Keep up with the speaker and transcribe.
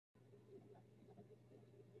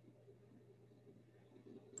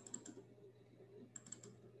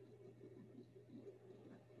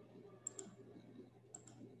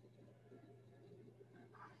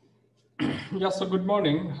Yeah, so good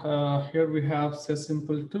morning. Here we have say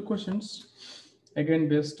simple two questions, again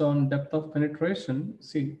based on depth of penetration.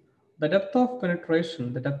 See, the depth of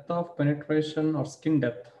penetration or skin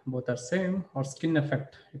depth, both are same, or skin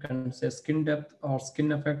effect. You can say skin depth or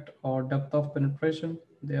skin effect or depth of penetration.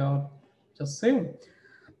 They are just same.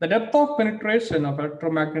 The depth of penetration of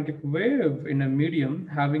electromagnetic wave in a medium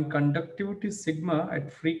having conductivity sigma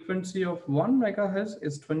at frequency of 1 megahertz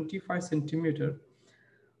is 25 centimeter.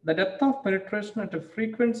 The depth of penetration at a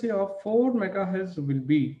frequency of 4 megahertz will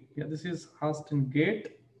be, yeah, this is asked in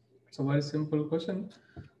gate. It's a very simple question.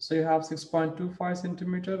 So you have 6.25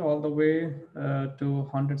 centimeter all the way to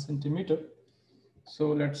 100 centimeter.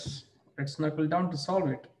 So let's knuckle down to solve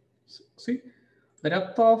it. See, the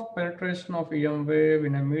depth of penetration of EM wave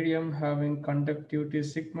in a medium having conductivity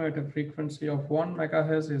sigma at a frequency of 1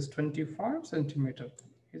 megahertz is 25 centimeter.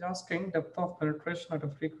 He's asking depth of penetration at a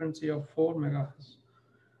frequency of 4 megahertz.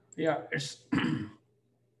 Yeah, it's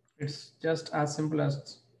it's just as simple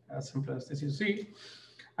as this. You see,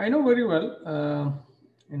 I know very well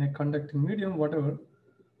in a conducting medium, whatever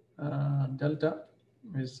delta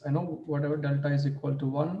is, I know whatever delta is equal to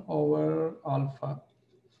 1 over alpha.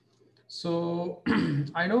 So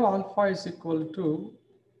I know alpha is equal to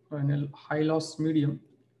in a high loss medium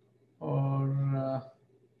or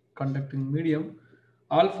conducting medium,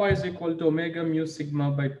 alpha is equal to omega mu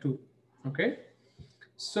sigma by 2. Okay,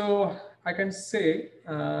 so I can say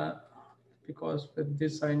because with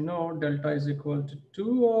this I know delta is equal to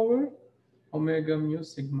 2 over omega mu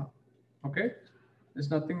sigma. Okay, it's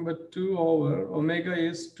nothing but 2 over omega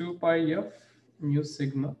is 2 pi f mu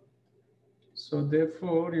sigma. So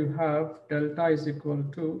therefore you have delta is equal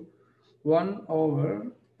to 1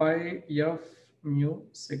 over pi f mu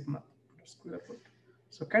sigma square root.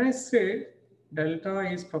 So can I say delta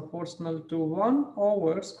is proportional to 1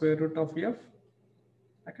 over square root of f?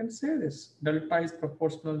 I can say this. Delta is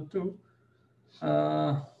proportional to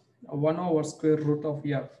 1 over square root of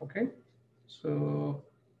f. Okay. So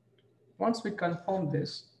once we confirm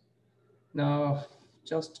this, now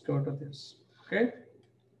just go to this. Okay.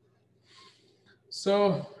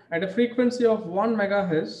 So at a frequency of 1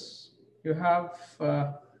 megahertz, you have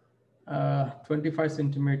 25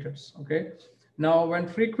 centimeters. Okay. Now, when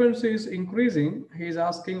frequency is increasing, he is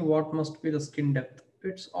asking what must be the skin depth.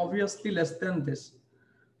 It's obviously less than this,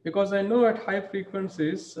 because I know at high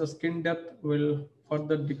frequencies, skin depth will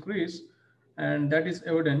further decrease, and that is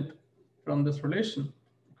evident from this relation,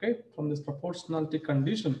 okay, from this proportionality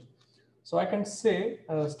condition. So I can say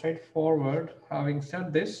straightforward, having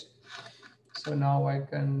said this, so now I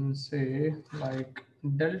can say like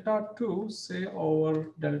delta 2 say over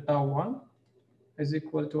delta 1 is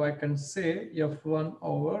equal to, I can say f1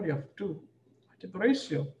 over f2 at the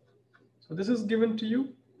ratio. So this is given to you.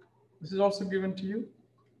 This is also given to you.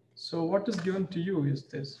 So what is given to you is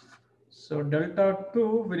this. So delta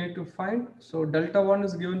 2 we need to find. So delta 1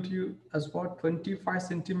 is given to you as what? 25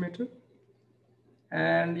 centimeter.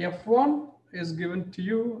 And f1 is given to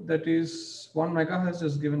you, that is 1 megahertz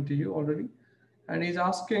is given to you already. And he's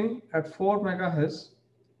asking at 4 megahertz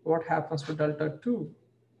what happens to delta 2.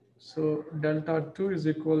 So delta 2 is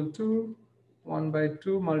equal to 1 by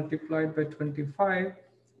 2 multiplied by 25,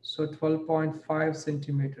 so 12.5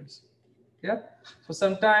 centimeters. Yeah, so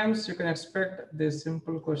sometimes you can expect these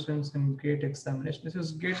simple questions in GATE examination. This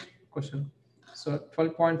is GATE question. So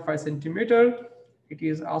 12.5 centimeter, it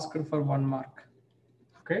is asked for 1 mark.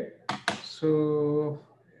 Okay, so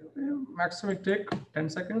maximum take 10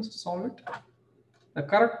 seconds to solve it. The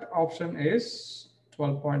correct option is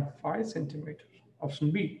 12.5 centimeter,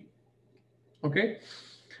 option B. Okay,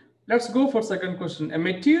 let's go for second question. A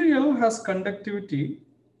material has conductivity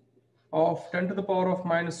of 10 to the power of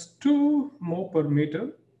minus 2 mho per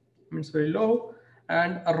meter, means very low,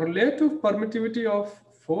 and a relative permittivity of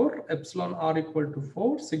 4 epsilon r equal to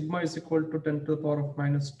 4, sigma is equal to 10 to the power of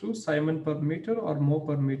minus 2 Simon per meter or mho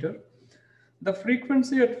per meter. The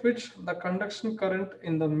frequency at which the conduction current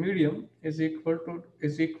in the medium is equal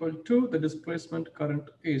to the displacement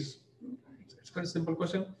current is. It's a very simple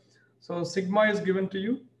question. So sigma is given to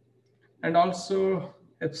you, and also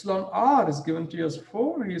epsilon r is given to you as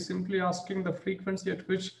 4. He is simply asking the frequency at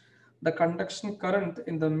which the conduction current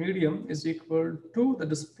in the medium is equal to the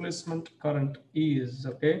displacement current is.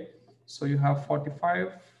 Okay, so you have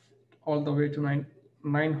 45 all the way to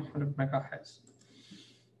 900 megahertz.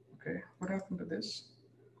 Okay, what happened to this?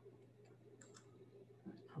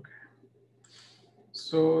 Okay,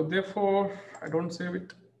 so therefore I don't save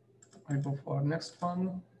it, I go for next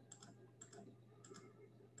one.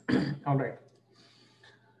 All right,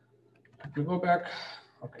 we go back.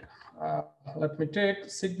 Okay, Let me take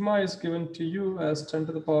sigma is given to you as 10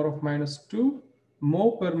 to the power of minus 2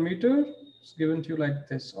 mho per meter. It's given to you like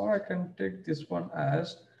this. Or I can take this one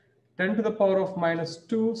as 10 to the power of minus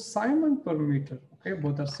 2 Simon per meter. Okay,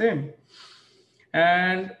 both are same.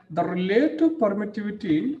 And the relative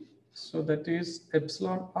permittivity, so that is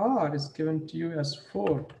epsilon r, is given to you as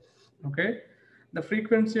 4. Okay, the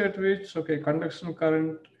frequency at which, okay, conduction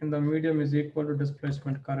current in the medium is equal to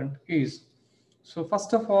displacement current is. So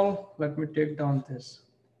first of all, let me take down this.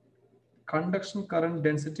 Conduction current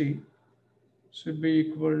density should be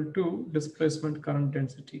equal to displacement current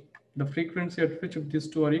density. The frequency at which these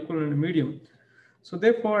two are equal in a medium. So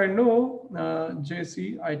therefore, I know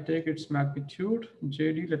JC, I take its magnitude.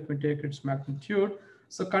 JD, let me take its magnitude.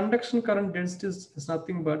 So conduction current density is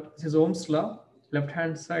nothing but, this is Ohm's law. Left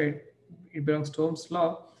hand side, it belongs to Ohm's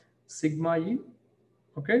law, sigma E.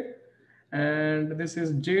 Okay. And this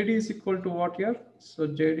is JD is equal to what here? So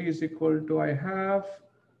JD is equal to, I have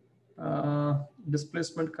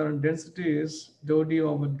displacement current density is dou D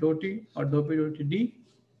over dou T or dou P dou T D.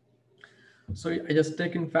 So I just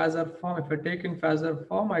take in phasor form. If I take in phasor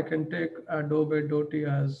form, I can take dou by dou T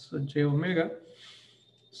as j omega.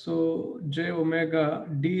 So j omega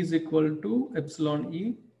D is equal to epsilon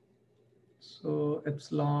E. So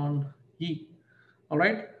epsilon E. All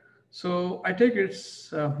right. So I take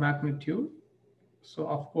its magnitude. So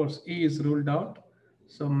of course E is ruled out.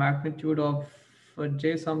 So magnitude of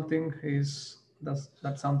J something is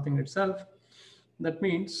that something itself. That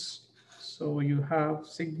means, so you have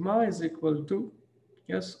sigma is equal to,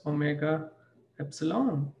 yes, omega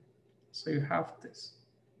epsilon. So you have this.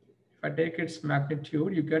 If I take its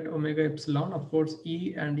magnitude, you get omega epsilon. Of course,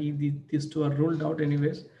 E and E, these two are ruled out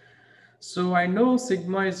anyways. So I know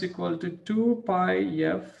sigma is equal to 2 pi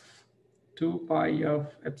f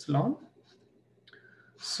epsilon.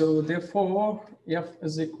 So therefore, F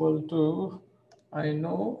is equal to, I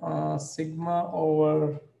know sigma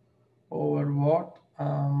over what?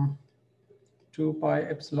 2 pi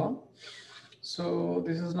epsilon. So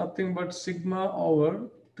this is nothing but sigma over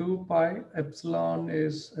 2 pi epsilon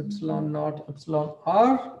is epsilon naught epsilon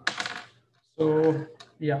r. So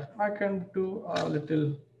yeah, I can do a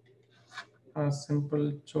little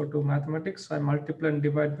simple Choto mathematics. I multiply and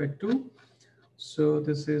divide by 2. So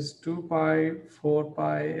this is 2 pi 4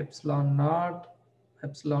 pi epsilon naught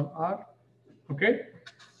epsilon r. Okay.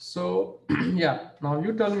 So yeah, now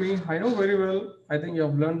you tell me, I know very well, I think you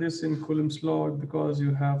have learned this in Coulomb's law, because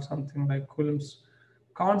you have something like Coulomb's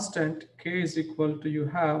constant k is equal to, you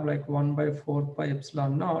have like 1 by 4 pi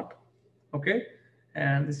epsilon naught. Okay.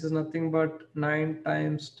 And this is nothing but 9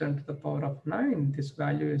 times 10 to the power of 9. This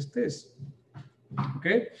value is this.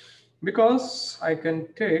 Okay. Because I can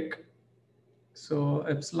take, so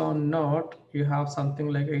epsilon naught, you have something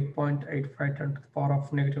like 8.85 10 to the power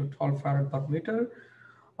of negative 12 farad per meter.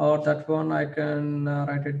 Or that one I can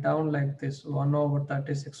write it down like this, 1 over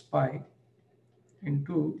 36 pi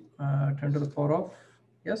into 10 to the power of,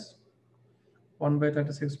 yes, 1 by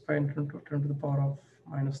 36 pi into 10 to the power of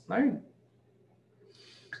minus 9.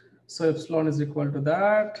 So epsilon is equal to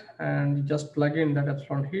that, and you just plug in that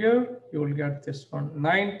epsilon here, you will get this one,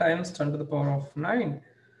 9 times 10 to the power of 9.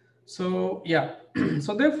 So yeah,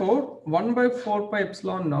 so therefore 1 by 4 pi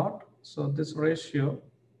epsilon naught, so this ratio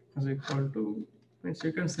is equal to, means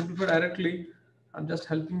you can simplify directly. I'm just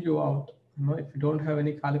helping you out, you know, if you don't have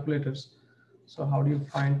any calculators, so how do you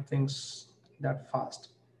find things that fast?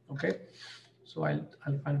 Okay, so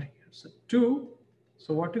I'll find it here. So 2,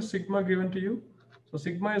 so what is sigma given to you? So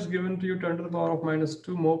sigma is given to you 10 to the power of minus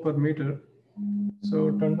 2 mho per meter.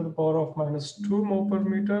 So 10 to the power of minus 2 mho per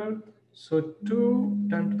meter. So 2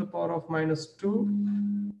 10 to the power of minus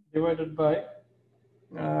 2 divided by,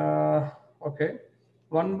 okay,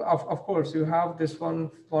 one of course you have this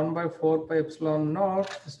one, 1 by 4 pi epsilon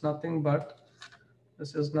naught is nothing but,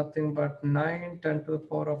 this is nothing but 9 10 to the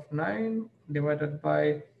power of 9 divided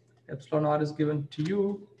by epsilon r is given to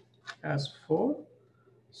you as 4.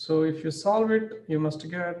 So if you solve it, you must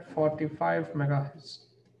get 45 megahertz.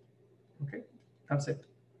 Okay, that's it.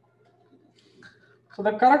 So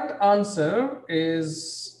the correct answer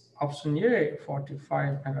is option A,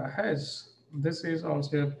 45 megahertz. This is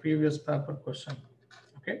also a previous paper question.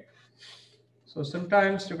 Okay. So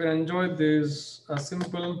sometimes you can enjoy these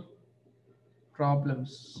simple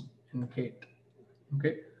problems in GATE.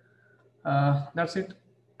 Okay. That's it.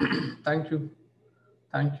 Thank you.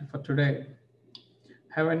 Thank you for today.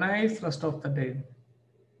 Have a nice rest of the day.